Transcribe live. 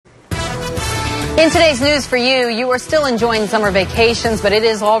In today's news for you, you are still enjoying summer vacations, but it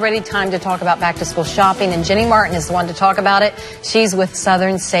is already time to talk about back-to-school shopping, and Jenny Martin is the one to talk about it. She's with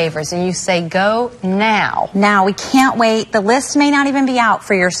Southern Savers, and you say go now. Now, we can't wait. The list may not even be out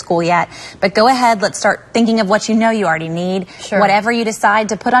for your school yet, but go ahead. Let's start thinking of what you know you already need. Sure. Whatever you decide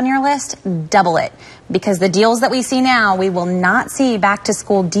to put on your list, double it. Because the deals that we see now, we will not see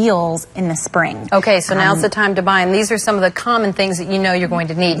back-to-school deals in the spring. Okay, so now's the time to buy, and these are some of the common things that you know you're going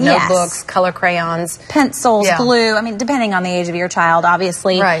to need. Yes. Notebooks, color crayons. Pencils, glue, I mean, depending on the age of your child,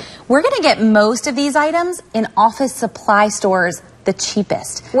 obviously. Right. We're going to get most of these items in office supply stores, the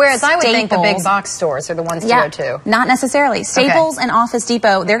cheapest. Whereas I would think the big box stores are the ones to go to. Not necessarily. Staples and Office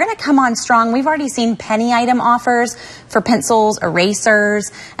Depot, they're going to come on strong. We've already seen penny item offers for pencils,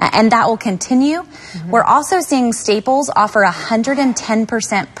 erasers, and that will continue. We're also seeing Staples offer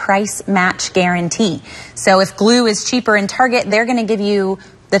 110% price match guarantee. So if glue is cheaper in Target, they're going to give you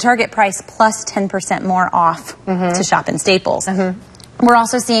the Target price plus 10% more off to shop in Staples. We're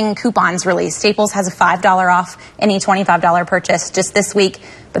also seeing coupons released. Staples has a $5 off any $25 purchase just this week,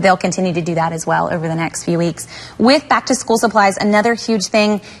 but they'll continue to do that as well over the next few weeks. With back-to-school supplies, another huge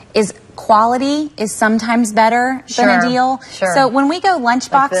thing is quality is sometimes better than a deal. So when we go lunch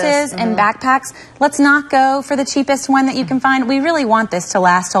boxes and backpacks, let's not go for the cheapest one that you can find. We really want this to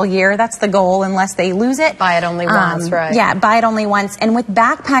last all year. That's the goal, unless they lose it. Buy it only once, right? Yeah, buy it only once. And with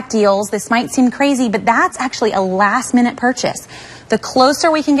backpack deals, this might seem crazy, but that's actually a last-minute purchase. The closer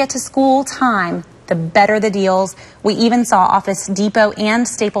we can get to school time, the better the deals. We even saw Office Depot and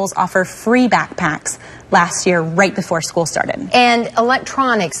Staples offer free backpacks last year right before school started. And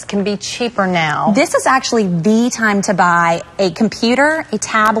electronics can be cheaper now. This is actually the time to buy a computer, a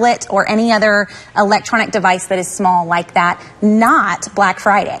tablet, or any other electronic device that is small like that, not Black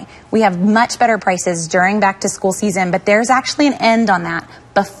Friday. We have much better prices during back to school season, but there's actually an end on that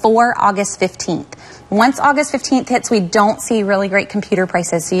before August 15th. Once August 15th hits, we don't see really great computer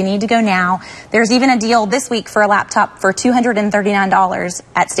prices, so you need to go now. There's even a deal this week for a laptop for $239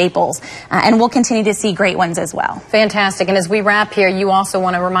 at Staples, and we'll continue to see great ones as well. Fantastic. And as we wrap here, you also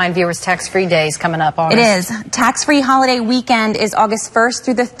want to remind viewers tax-free days coming up, August. It is. Tax-free holiday weekend is August 1st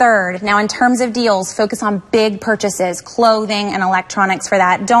through the 3rd. Now, in terms of deals, focus on big purchases, clothing and electronics for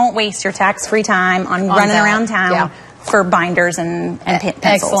that. Don't waste your tax-free time on running around town for binders and pencils.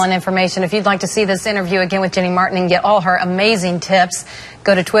 Excellent information. If you'd like to see this interview again with Jenny Martin and get all her amazing tips,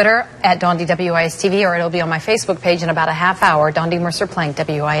 go to Twitter at Dawndy WIS TV, or it'll be on my Facebook page in about a half hour. Dawndy Mercer Plank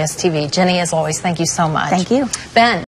WIS TV. Jenny, as always, thank you so much. Thank you. Ben.